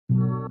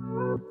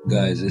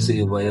Guys, you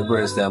see, for the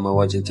first time I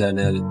watch your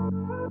channel,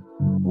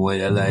 boy,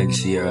 you like,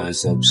 share, and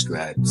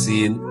subscribe.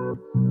 See?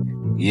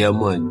 Yeah,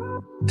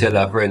 man. Tell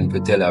a friend to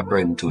tell a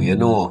friend too, you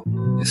know.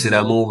 You see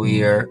that movie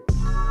here?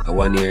 The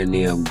one here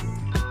named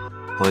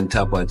On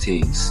Top of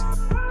Things.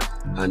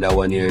 And that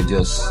one here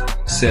just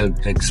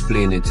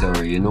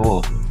self-explanatory, you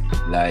know.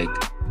 Like,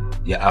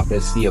 you have to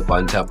stay up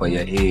on top of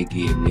your A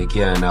game. You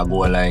can't go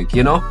like,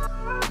 you know?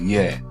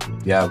 Yeah.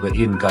 You have to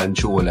in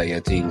control of your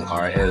thing,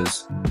 or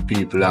else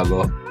people are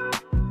going to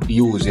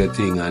use your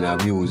thing and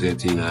abuse your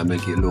thing and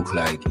make it look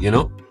like, you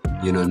know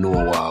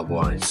what I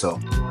want. So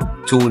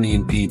tune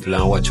in, people,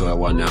 and watch what I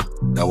want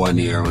that one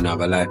here, and I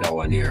like that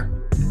one here.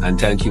 And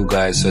thank you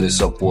guys for the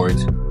support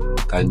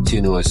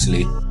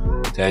continuously.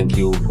 Thank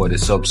you for the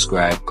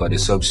subscribe, because the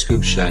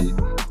subscription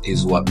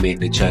is what make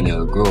the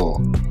channel grow.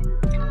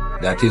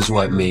 That is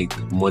what make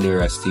Money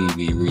Ras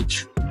TV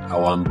reach a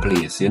one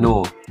place, you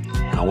know.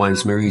 And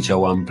once me reach a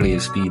one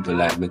place, people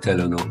like me tell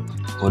you,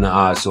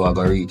 also I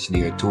go reach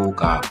there too,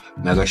 cause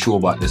I go show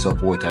back the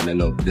support and the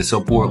love. The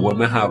support what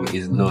me have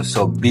is not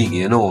so big,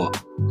 you know.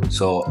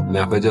 So me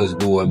have to just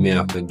do what me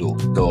have to do.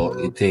 So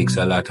it takes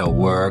a lot of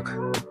work,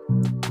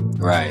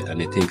 right,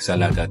 and it takes a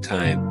lot of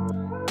time,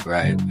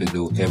 right, to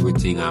do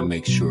everything and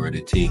make sure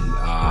the thing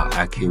are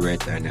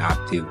accurate and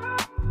active.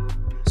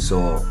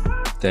 So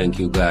thank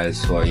you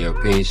guys for your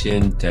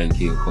patience. Thank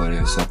you for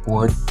your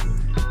support.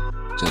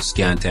 Just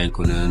can't thank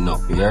you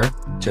enough here.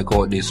 Check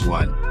out this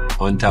one,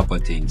 On Top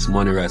of Things,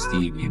 Money Ras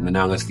TV. I'm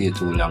not gonna stay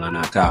too long and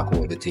I talk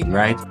about the thing,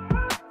 right?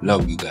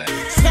 Love you guys.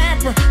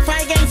 Stop,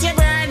 fight against your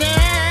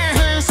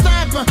brother.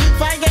 Stop,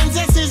 fight against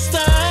your sister.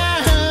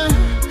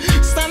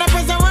 Stand up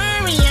as a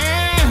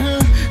warrior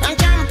and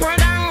trample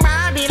down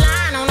Babylon.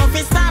 I don't know if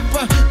you stop,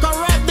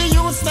 corrupt the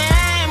youth them.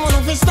 I don't know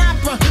if you stop,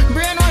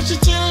 brainwash your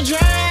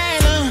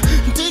children.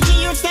 Teach the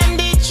youth them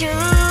the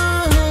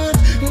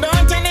truth.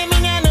 Don't tell them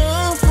in your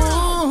no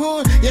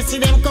food. You see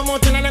them come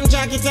out in them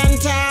jacket and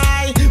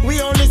tie.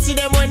 We only see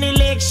them when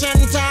election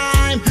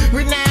time.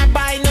 We not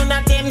buy none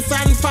of them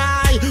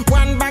sunfire.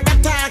 One bag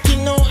of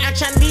talking, no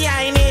action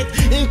behind it.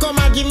 In come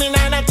and give me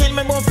nine and tell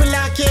me about feel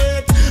like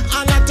it.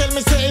 And I tell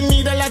me say he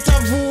need a lot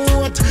of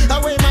vote.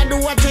 Away man do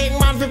what take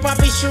man for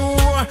papi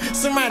sure.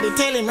 Somebody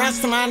tell him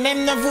Rasta man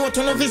them no vote.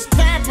 When if you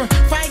stop,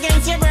 fight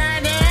against your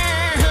brother.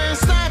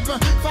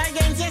 Stop, fight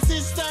against your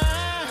sister.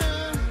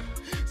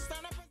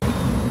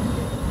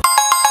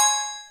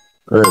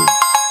 Right.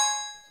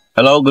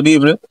 Hello, good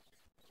evening.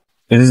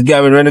 This is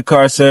Gavin Rental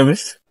Car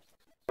Service.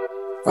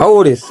 How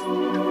old is?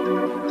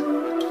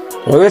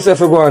 Where's yourself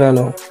for going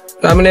now?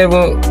 I mean,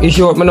 never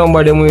issue up my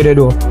number them way they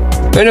do.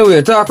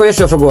 Anyway, talk with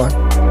yourself for going.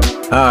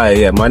 Hi,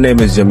 yeah, my name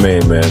is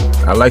Jermaine,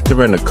 man. I like to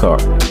rent a car.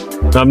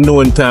 I'm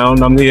new in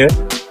town. I'm here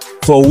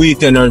for a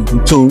weekend or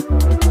two.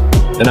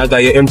 And I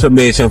got your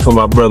information from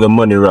my brother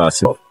Money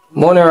Ras.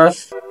 Money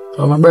Ras?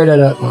 I'm my brother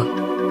that, man.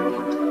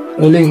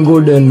 You link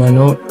good then, man.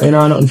 No? You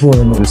know nothing for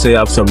him. You say you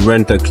have some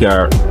rental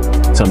car,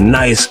 some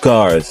nice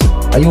cars.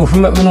 And you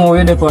let me know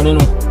where they're from, you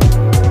know.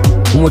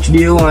 How much do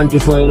you want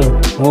for, you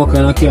know? What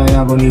kind of car you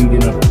have on him, you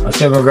know? A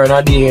 7 grand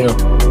a day, you know.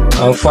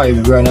 And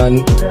 5 grand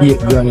and 8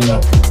 grand, you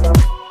know.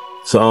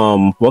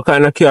 So, what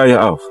kind of car you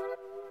have?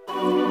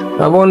 I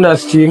have Honda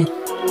Stream.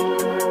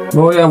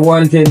 Now we have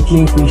 110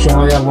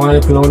 Kingfisher, we have one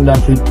little Honda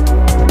Fit.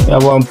 We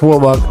have one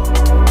Powerback.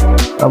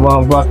 We have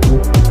one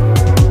Vacuum.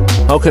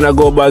 How can I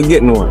go about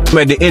getting one? I'm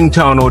at the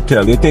in-town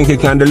hotel. You think you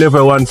can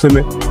deliver one for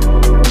me?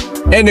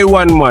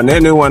 Anyone, man,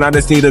 anyone. I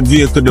just need a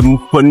vehicle to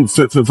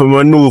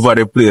maneuver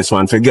the place,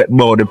 man, forget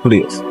about the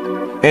place.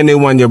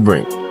 Anyone you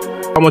bring.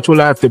 How much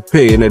will I have to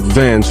pay in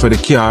advance for the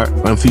car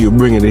and for you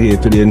bringing it here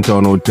to the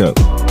in-town hotel?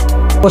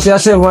 What's your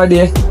self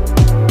idea?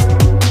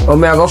 Or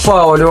may I go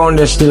forward around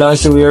there still and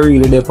see where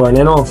you really depend,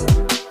 you know?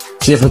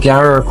 See if we can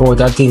work out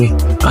that thing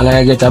and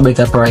I get a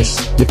better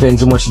price.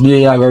 Depends how much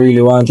day I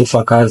really want it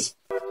for, cause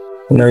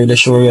I'm not really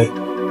sure yet.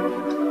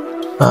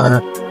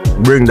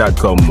 Bring that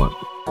come, man.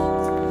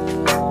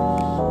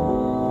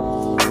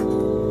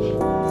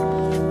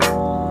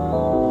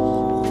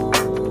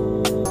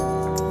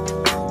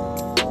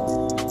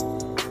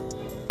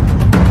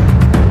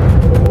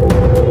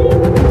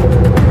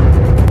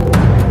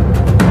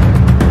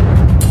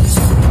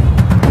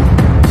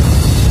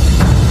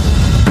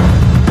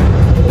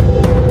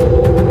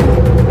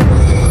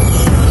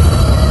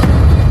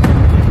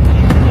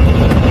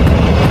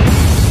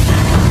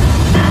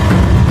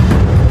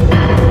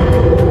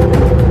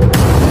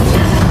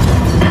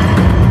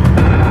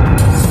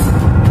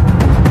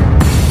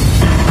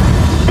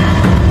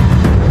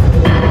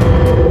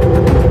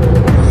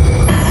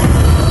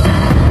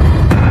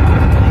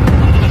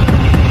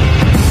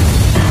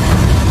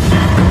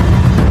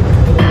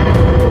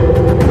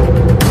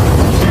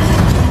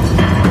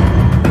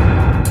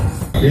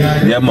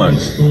 Yeah, man.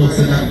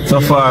 So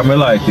far, I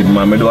like it,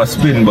 man. I do a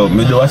spin, but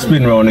I do a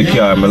spin around the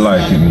car, I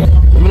like it, man.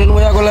 I don't know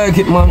why I go like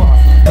it,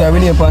 man. So we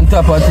need on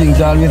top of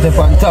things, always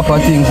on top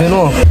of things, you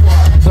know.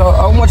 So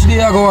how much do you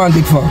go want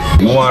it for?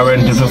 You want to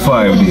rent it for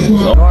 5 days?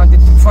 I want it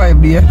for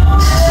 5 days.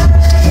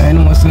 I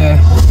know say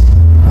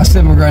a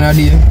 7 grand a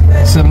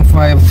day, 7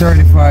 25,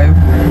 35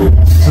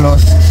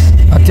 plus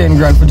a 10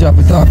 grand for drop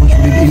it off, which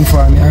we did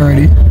inform me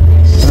already.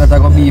 So that's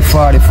gonna be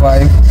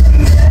 45.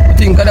 I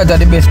think that's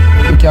the best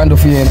we can do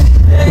for you, you know.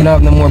 We don't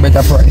have no more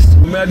better price.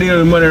 I deal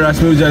with money rush,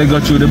 we usually go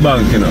through the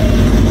bank, you know.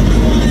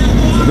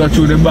 We go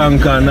through the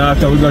bank, and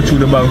after we go through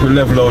the bank, we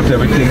level out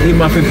everything. Him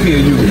have to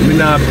pay you, me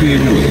not pay you.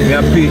 Me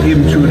have to pay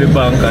him through the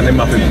bank and him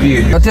have to pay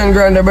you. The 10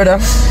 grand there, brother.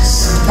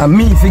 And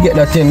me forget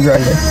that 10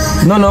 grand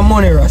there. No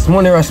money rush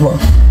what?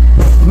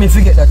 Me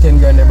forget that 10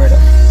 grand there, brother.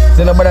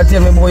 So nobody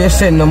tell me, boy, you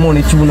send no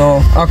money to no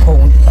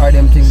account or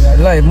them things. Like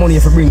live money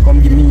if you bring come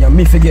give me, and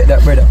me forget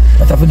that, brother.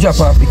 That have to drop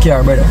off the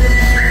car, brother.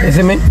 You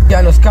see me? You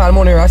can just call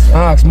Money Rush and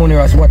ask Money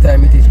Rush what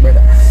time it is,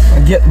 brother.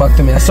 And get back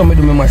to me. And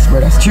somebody do me much,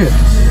 brother. Straight.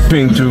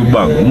 Swing through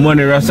bank.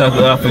 Money Rush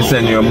have to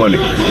send you money.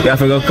 You have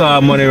to go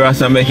call Money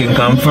Rush and make him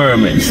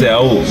confirm it. Say,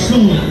 oh,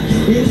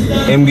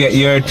 him get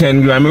your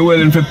 10 grand. I'm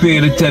willing to pay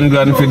the 10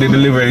 grand for the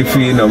delivery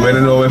fee. You know, I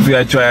don't know if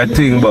you try a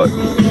thing, but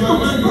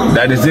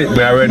that is it.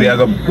 I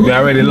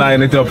already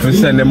line it up for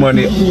send the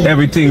money,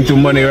 everything to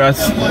Money Rush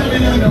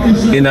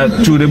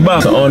through the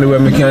bank. The only way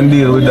we can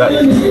deal with that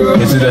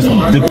is to just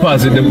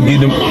deposit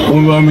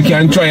when we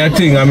can try a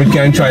thing and we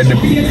can try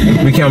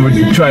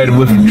to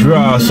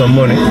withdraw some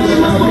money.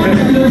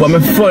 But me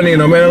funny, you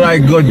know, I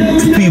like good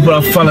people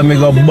that follow me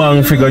go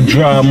bang for go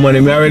draw money.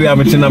 I already have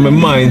it in my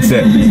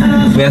mindset.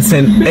 I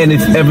send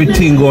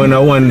everything going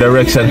in one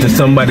direction to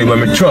somebody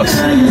when I trust.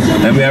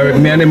 And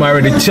me and him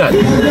already chat.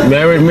 Me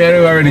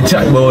already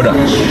chat about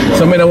that.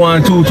 So I don't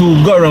want to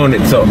go around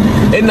it. So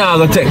it's not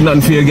going to take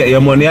nothing for you to get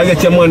your money. I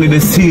get your money the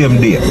same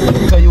day.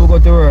 So you go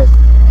to work.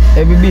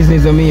 Every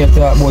business of me I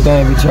talk about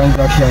and every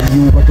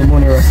transaction, you got the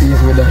Money Rush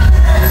with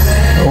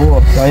that.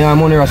 Oh, so you have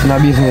Money Rush in a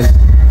business.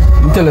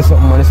 Let me tell you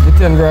something, man. It's the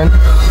 10 grand.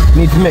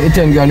 Need to make the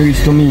 10 grand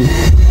reach to me.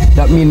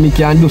 That means me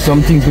can do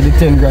some things with the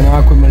 10 grand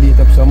and accumulate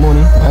up some money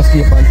and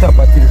stay up on top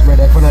of things,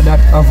 brother. If not that,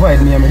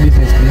 avoid me and my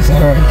business place,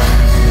 alright?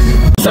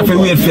 So if you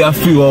wait for a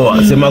few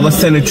hours, I'm going to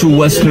send it through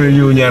Western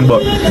Union,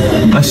 but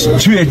I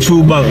straight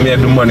through bank me have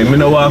the money. I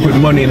don't walk with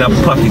money in a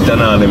pocket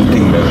and all them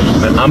things,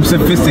 man. I'm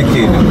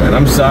sophisticated, man.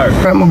 I'm sorry.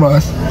 Right, my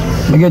boss.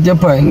 I get your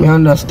point. I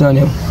understand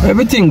you.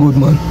 Everything good,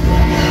 man.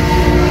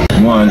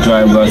 I want to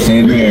drive to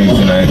St. Mary's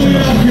tonight, you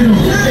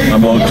know.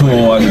 About 2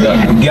 hours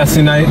that. Gas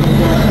tonight?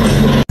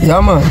 Yeah,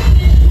 man.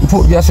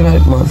 Put gas in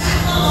it, man.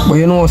 But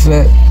you know,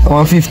 say, I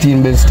want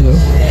 15 bills still.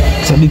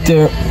 So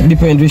it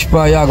depends which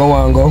part you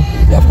want to go.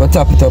 You have to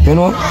tap it up, you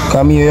know.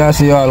 Because me, you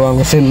say you all want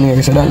to send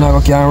me, so that now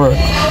can't work.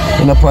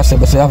 It's not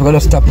possible. So you have to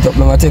just tap it up.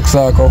 Don't take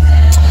circle.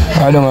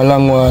 I don't a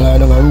long wall, I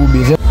don't a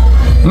rubies.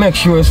 Make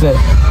sure, say,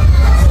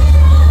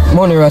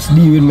 Money Rush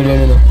deal with me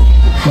then, you know.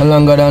 No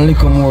longer than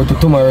little more to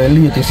tomorrow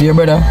later. See,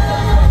 brother?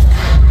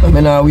 I'm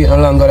not wait no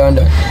longer than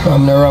that.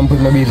 I'm not ramp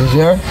with my business,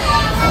 yeah?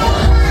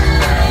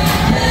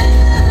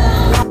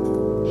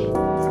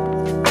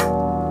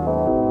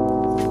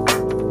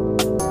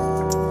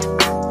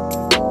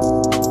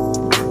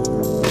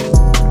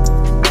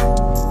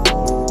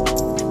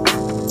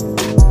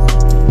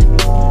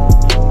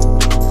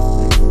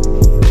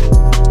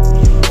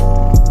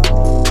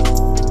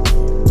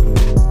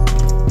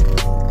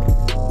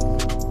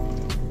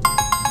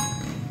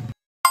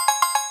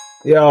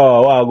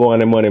 Yo, why go on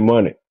the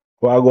money?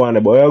 Why go on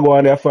the boy? Why go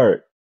on there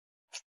first?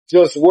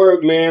 Just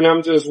work, man.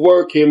 I'm just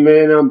working,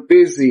 man. I'm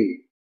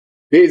busy.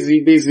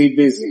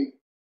 Busy.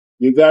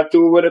 You got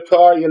through with the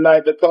car? You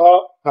like the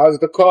car? How's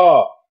the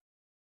car?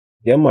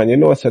 Yeah, man. You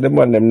know, so the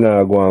man, them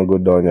not go on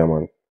good down here,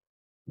 man.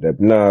 Them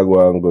not go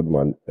on good,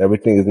 man.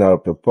 Everything is not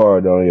up to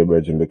par down here,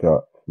 Bridging,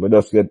 because I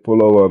just get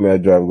pulled over, me I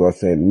drive go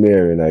St.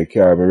 Mary, and I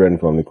carry me rent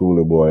from the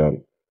cooler boy,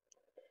 and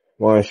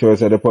one show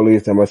said the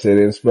police, them I say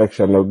the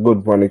inspection look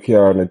good on the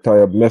car, and the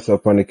tire mess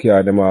up on the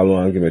car, them all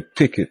want to give me a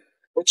ticket.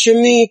 What you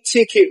mean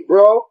ticket,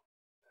 bro?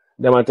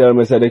 Them I tell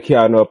me say the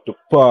car not up to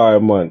par,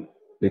 man.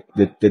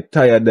 The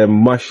tire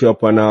them mash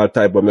up and all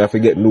type, but me have to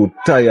get new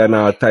tire and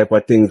all type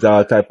of things,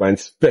 all type of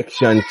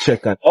inspection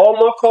check. And all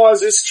my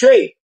cars is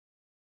straight.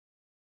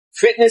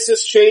 Fitness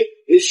is straight.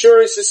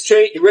 Insurance is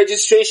straight. The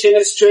registration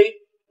is straight.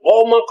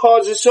 All my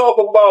cars is talk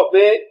about,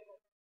 man.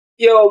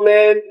 Yo,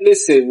 man,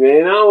 listen,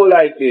 man, I don't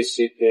like this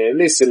shit, man.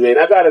 Listen, man,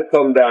 I gotta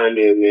come down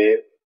there, man.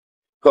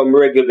 Come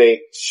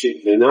regulate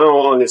shit, man. I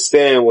don't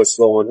understand what's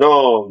going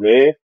on,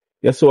 man.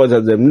 Your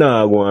soldiers, them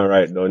now going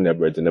right down there,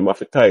 Bridging. Them have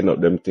to tighten up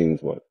them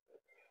things, man.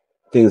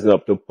 Things not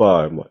up to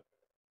par, man.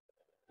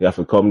 You have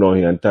to come down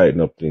here and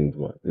tighten up things,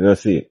 man. You know,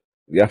 see?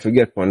 You have to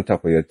get on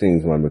top of your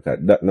things, man, because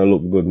that not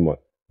look good, man.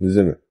 You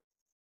see me?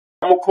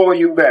 I'm gonna call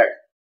you back.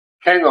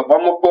 Hang up, I'm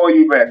gonna call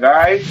you back,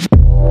 alright?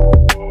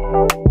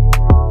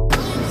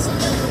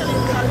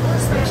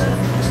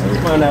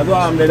 Man, go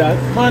on,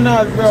 that. Man,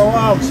 bro,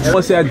 wow. I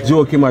must say a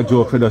joke, him a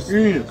joke for us.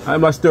 I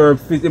must stir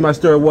fish, he must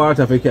stir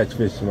water for catch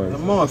fish, man. The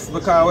must,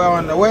 because we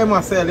wonder where he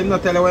must sell, him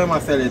not tell you where he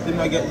must sell it, him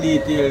not get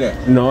detail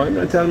there. No, him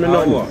not tell me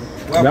nothing.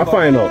 I'll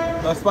find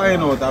out. Just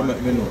find out and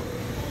make me know.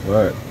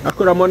 Right. I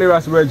could have Money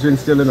Rush Bridging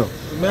still, you know.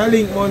 I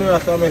link Money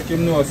Rush and make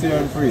him know, see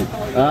him free.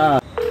 Ah.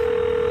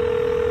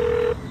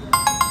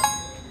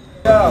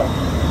 Yo.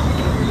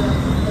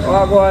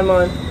 What go on,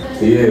 man?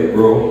 Yeah,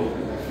 bro.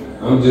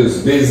 I'm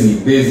just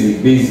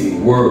busy.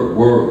 Work,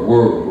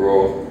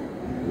 bro.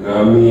 You know what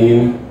I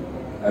mean?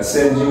 I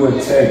sent you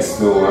a text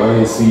though. I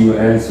ain't see you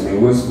answer me.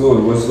 What's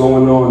good? What's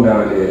going on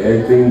down there?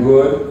 Everything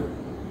good?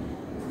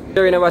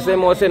 You never say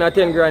more send a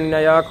 10 grand in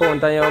your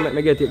account and you make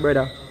me get it,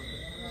 brother.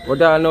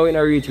 But I know it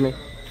don't reach me.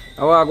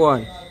 I want to go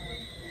on.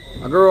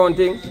 I go around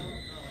thing.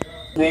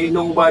 Ain't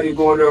nobody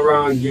going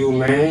around you,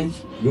 man.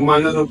 You my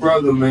little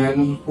brother,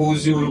 man.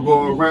 Who's you to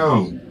go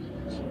around?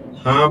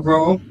 Huh,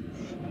 bro?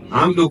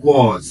 I'm the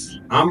boss.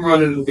 I'm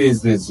running the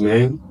business,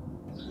 man.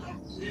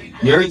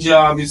 Your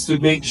job is to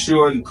make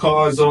sure the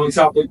car's on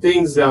top of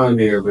things down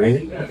there,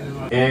 man.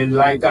 And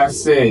like I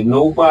said,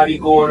 nobody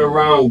going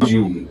around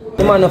you.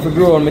 The man have to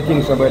grow on my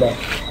things, brother.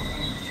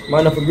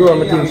 Man have to grow on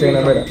my things,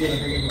 brother.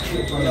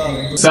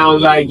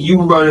 Sound like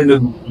you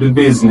running the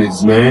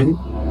business, man.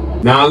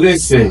 Now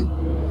listen,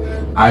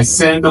 I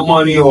send the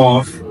money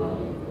off,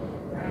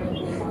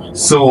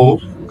 so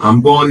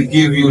I'm going to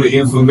give you the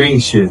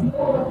information,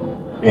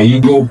 and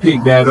you go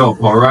pick that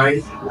up, all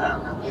right?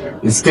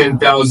 It's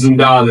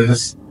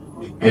 $10,000.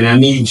 And I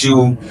need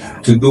you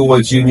to do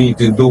what you need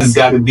to do. It's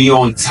got to be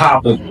on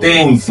top of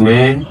things,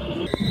 man.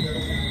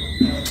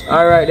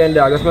 Alright then,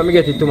 dog. Just let me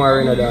get it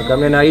tomorrow, dog. I'm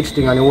going to each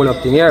thing and the whole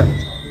up thing here.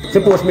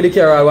 Suppose me the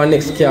carry one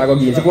next car go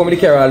get. Suppose me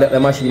the carry let the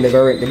machine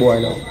never rent the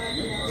boy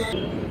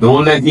now.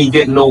 Don't let me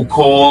get no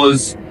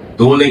calls.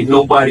 Don't let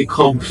nobody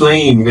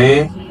complain,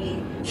 man.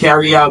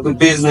 Carry out the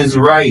business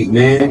right,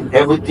 man.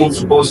 Everything's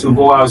supposed to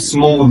go out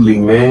smoothly,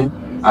 man.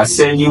 I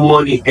send you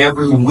money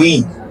every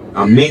week.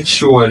 I make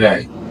sure of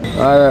that.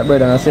 Alright,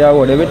 brother, I say I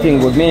would everything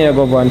good. Me and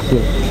go and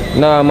see.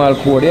 Normal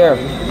code here.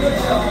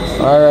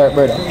 Alright,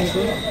 brother.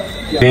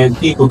 Man,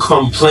 people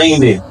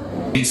complaining.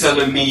 They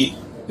telling me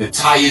the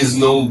tire's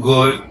no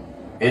good,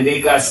 and they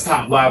got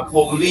stopped by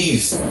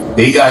police.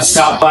 They got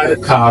stopped by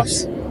the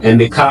cops, and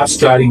the cops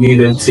try to get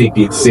a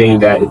ticket saying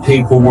that the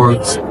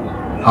paperwork's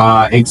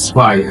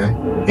expired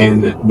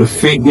and the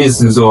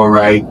fitness is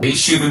alright. They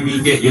shouldn't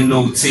be getting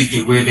no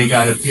ticket where they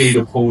gotta pay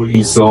the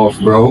police off,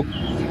 bro.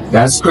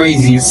 That's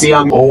crazy. You see,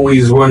 I'm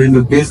always running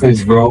the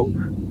business, bro.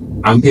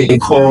 I'm getting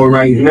called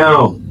right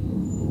now.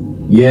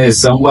 Yeah,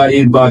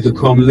 somebody about to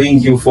come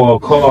link you for a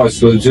car,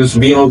 so just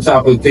be on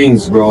top of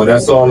things, bro.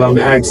 That's all I'm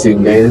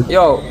asking, man.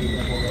 Yo,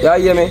 you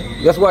hear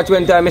me? Just watch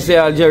when time I say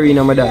I'll Jerry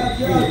no dad.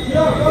 You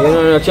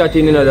know, no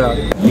chatting in dog.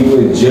 You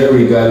and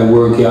Jerry gotta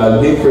work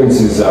our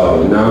differences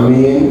out, you know what I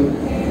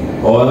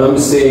mean? All I'm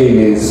saying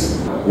is,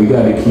 we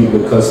gotta keep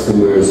the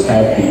customers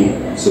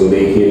happy so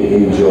they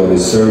can enjoy the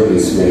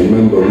service, man.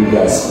 Remember, we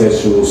got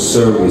special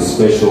service,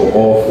 special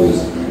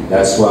offers.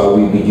 That's why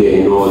we be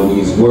getting all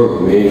these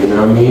work, man, you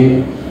know what I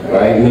mean?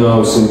 Right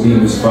now, some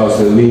people's supposed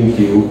to link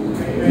you,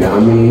 you know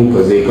what I mean?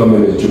 Because they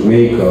coming to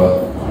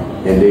Jamaica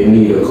and they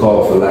need a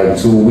car for like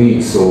 2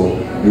 weeks, so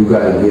you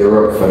gotta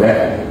gear up for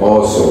that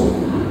also, you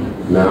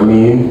know what I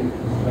mean?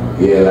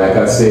 Yeah, like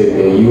I said,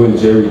 man, you and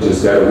Jerry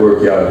just gotta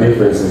work your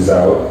differences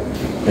out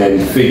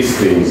and fix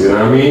things, you know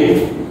what I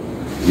mean?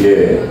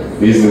 Yeah,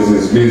 business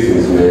is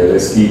business, man.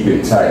 Let's keep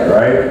it tight,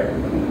 right?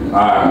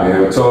 Alright,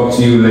 man. I'll talk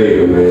to you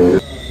later,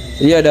 man.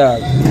 Yeah,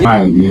 dog.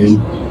 Alright,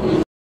 man.